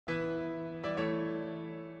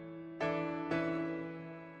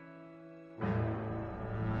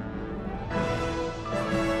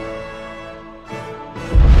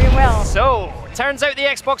So, turns out the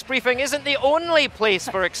Xbox briefing isn't the only place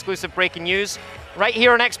for exclusive breaking news. Right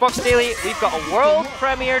here on Xbox Daily, we've got a world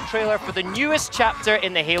premiere trailer for the newest chapter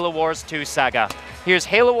in the Halo Wars 2 saga. Here's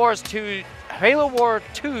Halo War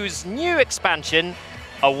 2's new expansion,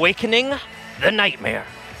 Awakening the Nightmare.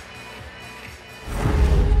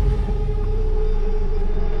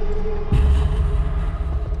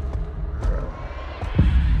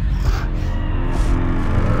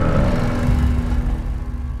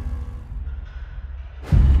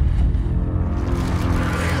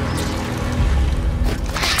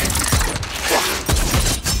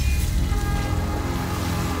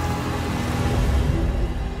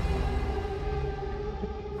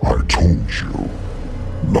 I told you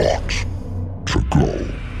not to go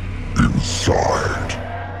inside.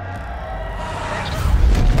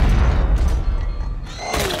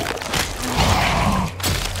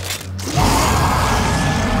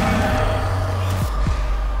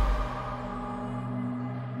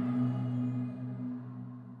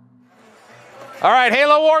 All right,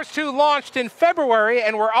 Halo Wars 2 launched in February,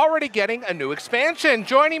 and we're already getting a new expansion.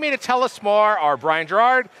 Joining me to tell us more are Brian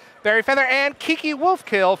Gerard, Barry Feather, and Kiki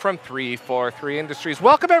Wolfkill from 343 Industries.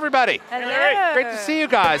 Welcome, everybody. Hello. Great to see you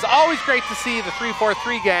guys. Always great to see the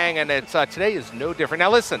 343 gang, and it's today is no different. Now,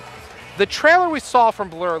 listen, the trailer we saw from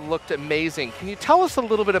Blur looked amazing. Can you tell us a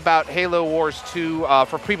little bit about Halo Wars 2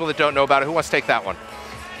 for people that don't know about it? Who wants to take that one?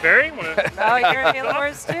 Barry? Oh, you're Halo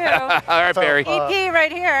Wars 2. All right, Barry. EP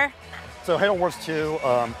right here. So Halo Wars 2,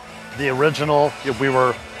 the original, we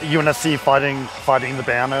were UNSC fighting the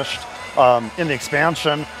Banished. In the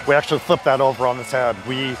expansion, we actually flipped that over on its head.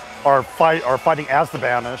 We are fighting as the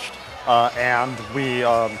Banished, and we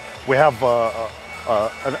have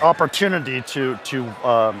an opportunity to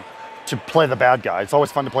play the bad guy. It's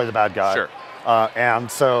always fun to play the bad guy. Sure.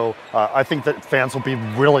 And so I think that fans will be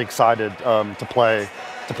really excited to play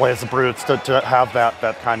as the Brutes, to have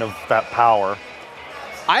that kind of power.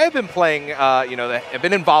 I have been playing, I've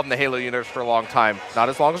been involved in the Halo universe for a long time. Not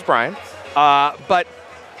as long as Brian, but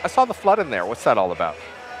I saw the Flood in there. What's that all about?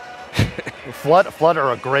 Flood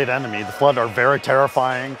are a great enemy. The Flood are very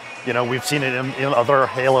terrifying. You know, we've seen it in other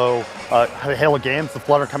Halo games. The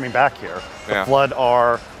Flood are coming back here. The Flood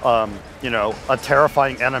are, a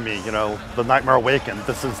terrifying enemy. You know, the Nightmare Awakened.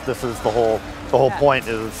 This is the whole point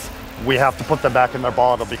is we have to put them back in their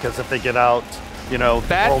bottle, because if they get out,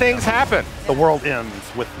 bad things happen. The world ends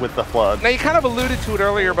with the Flood. Now, you kind of alluded to it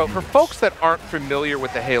earlier, but for folks that aren't familiar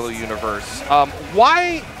with the Halo universe,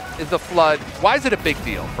 why is the Flood, why is it a big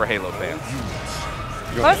deal for Halo fans?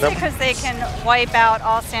 Mostly because they can wipe out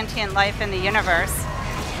all sentient life in the universe.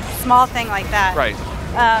 Small thing like that. Right.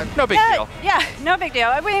 No big deal. Yeah, no big deal.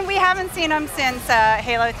 I mean, we haven't seen them since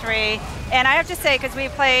Halo 3. And I have to say, because we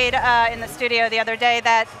played in the studio the other day,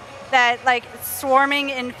 that like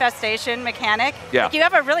swarming infestation mechanic, like, you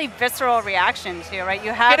have a really visceral reaction to, right?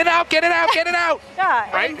 You have get it out, get it out, get it out. Yeah,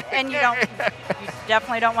 right. And you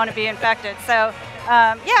definitely don't want to be infected. So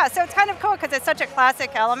so it's kind of cool because it's such a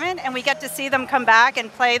classic element, and we get to see them come back and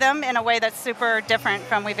play them in a way that's super different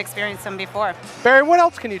from we've experienced them before. Barry, what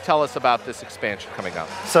else can you tell us about this expansion coming up?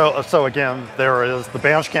 So again, there is the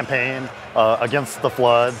Banished campaign against the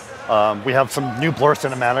Flood. We have some new Blur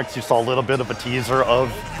cinematics. You saw a little bit of a teaser of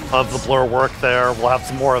the Blur work there. We'll have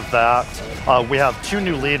some more of that. We have 2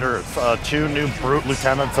 new leaders, 2 new Brute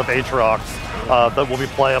lieutenants of Aatrox that will be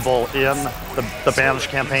playable in the Banished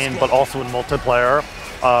campaign, but also in multiplayer.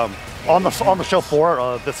 On the show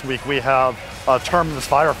floor this week, we have Terminus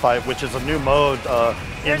Firefight, which is a new mode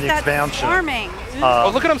in the expansion. Swarming. Oh,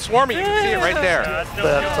 look at them swarming. You can see it right there.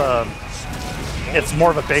 It's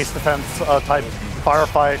more of a base defense type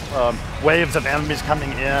firefight, waves of enemies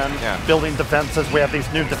coming in, building defenses. We have these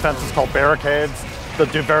new defenses called barricades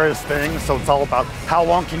that do various things. So it's all about how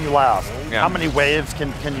long can you last, how many waves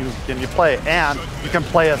can you play, and you can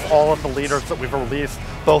play as all of the leaders that we've released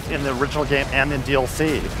both in the original game and in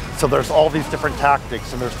DLC. So there's all these different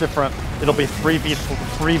tactics, and there's different. It'll be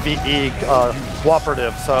 3v3ve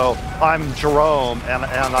cooperative. So I'm Jerome and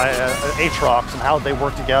Aatrox, and how they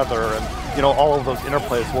work together, and all of those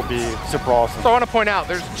interplays will be super awesome. So I want to point out,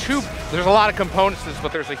 there's a lot of components to this,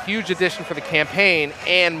 but there's a huge addition for the campaign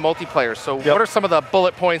and multiplayer. So what are some of the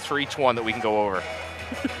bullet points for each one that we can go over?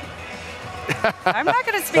 I'm not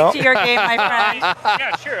going to speak to your game, my friend.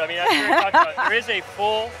 Yeah, sure. I mean, that's what we're talking about. There is a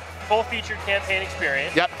full-featured campaign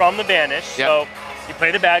experience from the Banished. So you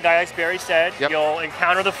play the bad guy, as Barry said. You'll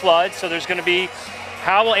encounter the Flood. So there's going to be,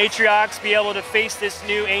 how will Aatrox be able to face this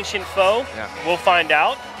new ancient foe? We'll find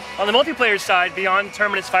out. On the multiplayer side, beyond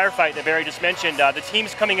Terminus Firefight that Barry just mentioned, the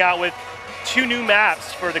team's coming out with 2 new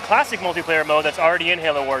maps for the classic multiplayer mode that's already in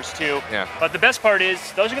Halo Wars 2. Yeah. But the best part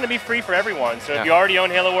is those are going to be free for everyone. So if you already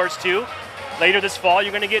own Halo Wars 2, later this fall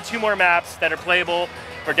you're going to get 2 more maps that are playable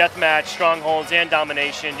for Deathmatch, Strongholds, and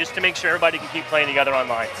Domination, just to make sure everybody can keep playing together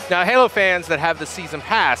online. Now, Halo fans that have the Season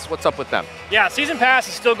Pass, what's up with them? Yeah, Season Pass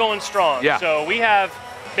is still going strong. Yeah. So we have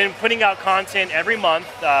been putting out content every month,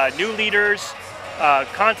 new leaders,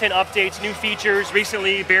 content updates, new features.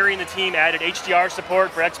 Recently, Barry and the team added HDR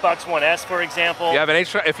support for Xbox One S, for example.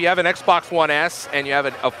 If you have an Xbox One S and you have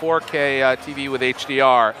a 4K TV with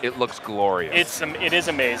HDR, it looks glorious. It is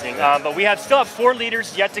amazing. But we still have 4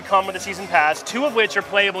 leaders yet to come with the Season Pass, 2 of which are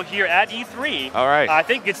playable here at E3. All right. I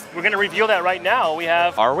think we're going to reveal that right now. We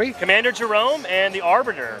have Commander Jerome and the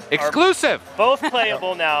Arbiter. Exclusive. Both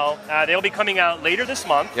playable now. They'll be coming out later this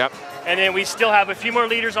month. Yep. And then we still have a few more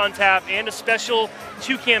leaders on tap and a special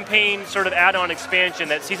 2-campaign sort of add-on expansion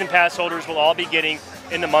that Season Pass holders will all be getting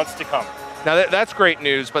in the months to come. Now that's great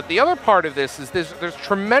news, but the other part of this is there's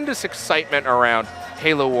tremendous excitement around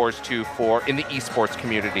Halo Wars 2 in the esports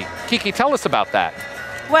community. Kiki, tell us about that.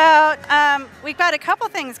 Well, we've got a couple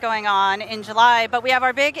things going on in July, but we have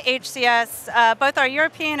our big HCS. Both our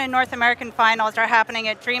European and North American finals are happening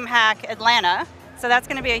at DreamHack Atlanta. So that's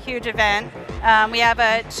going to be a huge event. We have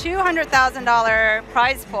a $200,000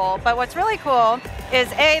 prize pool, but what's really cool is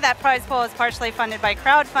that prize pool is partially funded by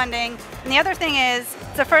crowdfunding, and the other thing is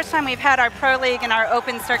it's the first time we've had our Pro League and our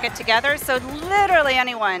Open Circuit together, so literally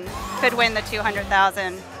anyone could win the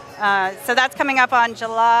 $200,000. So that's coming up on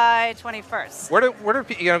July 21st. Where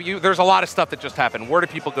do there's a lot of stuff that just happened. Where do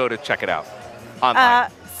people go to check it out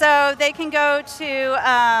online? So they can go to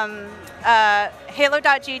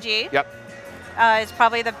halo.gg. Yep. Is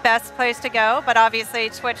probably the best place to go, but obviously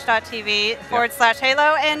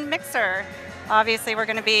twitch.tv/Halo and Mixer. Obviously, we're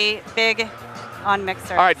going to be big on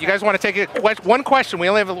Mixer. All right, you guys want to take one question? We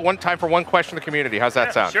only have time for one question to the community. How's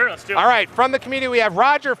that sound? Sure, let's do it. All right, from the community, we have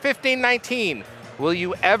Roger1519. Will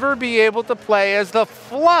you ever be able to play as the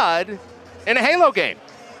Flood in a Halo game?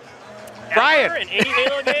 Brian. In any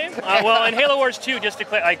Halo game? Well, in Halo Wars 2, just to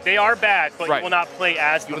clear, they are bad, but you will not play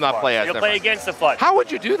as the Flood. You'll play against the Flood. How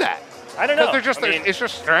would you do that? I don't know. They're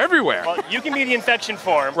everywhere. Well, you can be the infection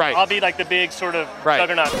form. Right. I'll be like the big sort of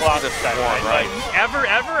juggernaut colossus guy. Right. Ever?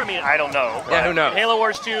 I mean, I don't know. Yeah, who knows? In Halo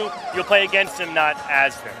Wars 2, you'll play against him, not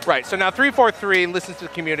as them. Right. So now 343 listens to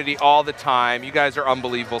the community all the time. You guys are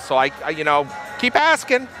unbelievable. So I keep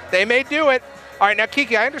asking. They may do it. All right, now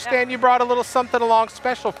Kiki, I understand you brought a little something along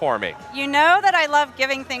special for me. You know that I love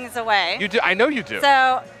giving things away. You do. I know you do.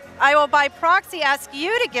 So I will by proxy ask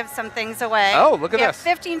you to give some things away. Oh, look at this. this.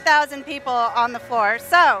 15,000 people on the floor.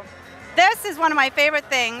 So this is one of my favorite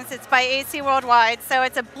things. It's by AC Worldwide. So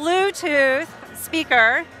it's a Bluetooth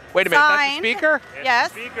speaker. Wait a minute, that's a speaker?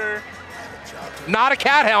 Yes. Speaker. Not a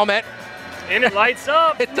cat helmet. And it lights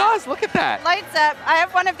up. It does. Look at that. Lights up. I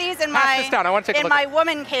have one of these in Pass this down. I want to take a look. my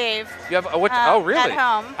woman cave. You have oh, really? At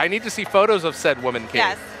home. I need to see photos of said woman cave.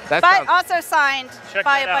 Yes. But also signed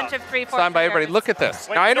by a bunch of 343. Signed by everybody. Look at this.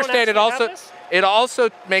 Wait, now I understand it also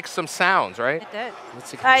makes some sounds, right? It did. Let's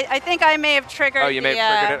see. I think I may have triggered. Oh, you may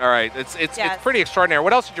have triggered it. All right. It's pretty extraordinary.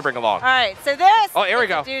 What else did you bring along? All right. So this. Oh, here we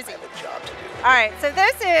go. Doozy. All right. So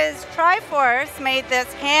this is Triforce made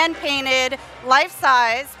this hand-painted,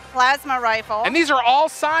 life-size plasma rifle. And these are all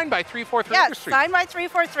signed by 343 Industries. Yes, signed by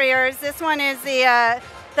 343ers. This one is the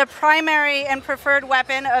primary and preferred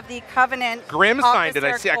weapon of the Covenant. Grim signed it.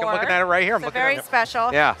 I see. I can look at it right here. I'm so looking at it. very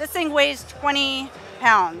special. Yeah. This thing weighs 20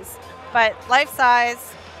 pounds, but life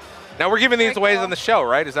size. Now we're giving these away on the show,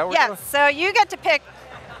 right? Is that what we're doing? Yes. So you get to pick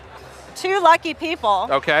 2 lucky people.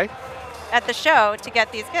 Okay. At the show to get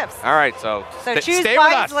these gifts. All right, so choose stay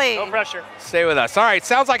wisely. with us. No pressure. Stay with us. All right,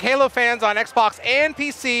 sounds like Halo fans on Xbox and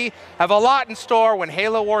PC have a lot in store when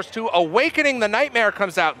Halo Wars 2 Awakening the Nightmare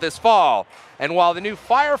comes out this fall. And while the new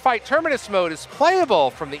Firefight Terminus mode is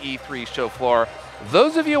playable from the E3 show floor,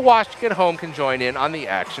 those of you watching at home can join in on the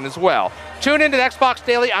action as well. Tune in to Xbox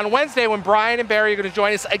Daily on Wednesday when Brian and Barry are going to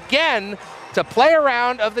join us again to play a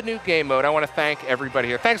round of the new game mode. I want to thank everybody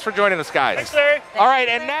here. Thanks for joining us, guys. Thanks, Larry. All right,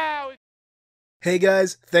 and now... Hey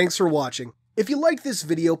guys, thanks for watching. If you liked this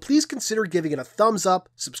video, please consider giving it a thumbs up,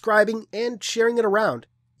 subscribing, and sharing it around.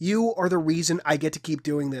 You are the reason I get to keep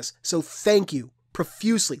doing this, so thank you.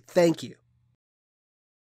 Profusely, thank you.